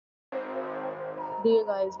Dear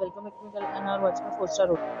guys, welcome back to my channel and are watching a 4-star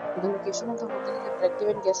hotel. The location of the hotel is attractive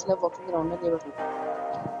and guests love walking around the neighborhood.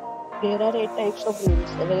 There are 8 types of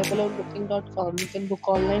rooms available on booking.com. You can book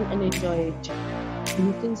online and enjoy it.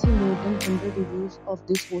 You can see more than 100 reviews of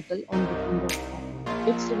this hotel on booking.com.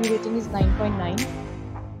 Its review rating is 9.9,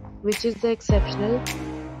 which is the exceptional.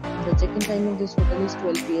 The check-in time in this hotel is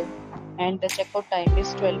 12 p.m. and the checkout time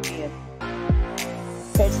is 12 p.m.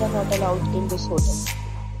 Pets are not allowed in this hotel.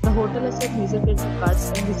 The hotel accepts major credit cards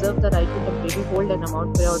and reserves the right to temporarily hold an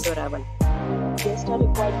amount prior to arrival. Guests are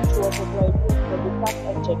required to show a photo ID and credit card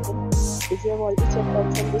at check-in. If you have already checked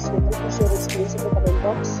out from this hotel, please share experience in the comment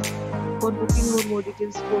box. For booking or more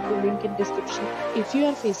details, go to link in description. If you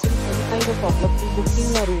are facing any kind of problem in booking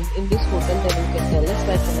a room in this hotel, then you can tell us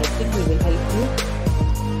by commenting. We will help you.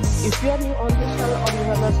 If you are new on this channel or you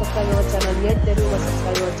have not subscribed our channel yet, then you must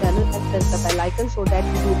subscribe our channel and press the bell icon so that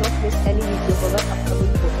you do not miss any video of our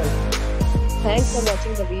upcoming hotel. Thanks for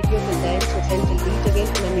watching the video till the end. So till we meet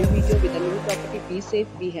again in a new video with a new property. Be safe,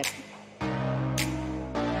 be happy.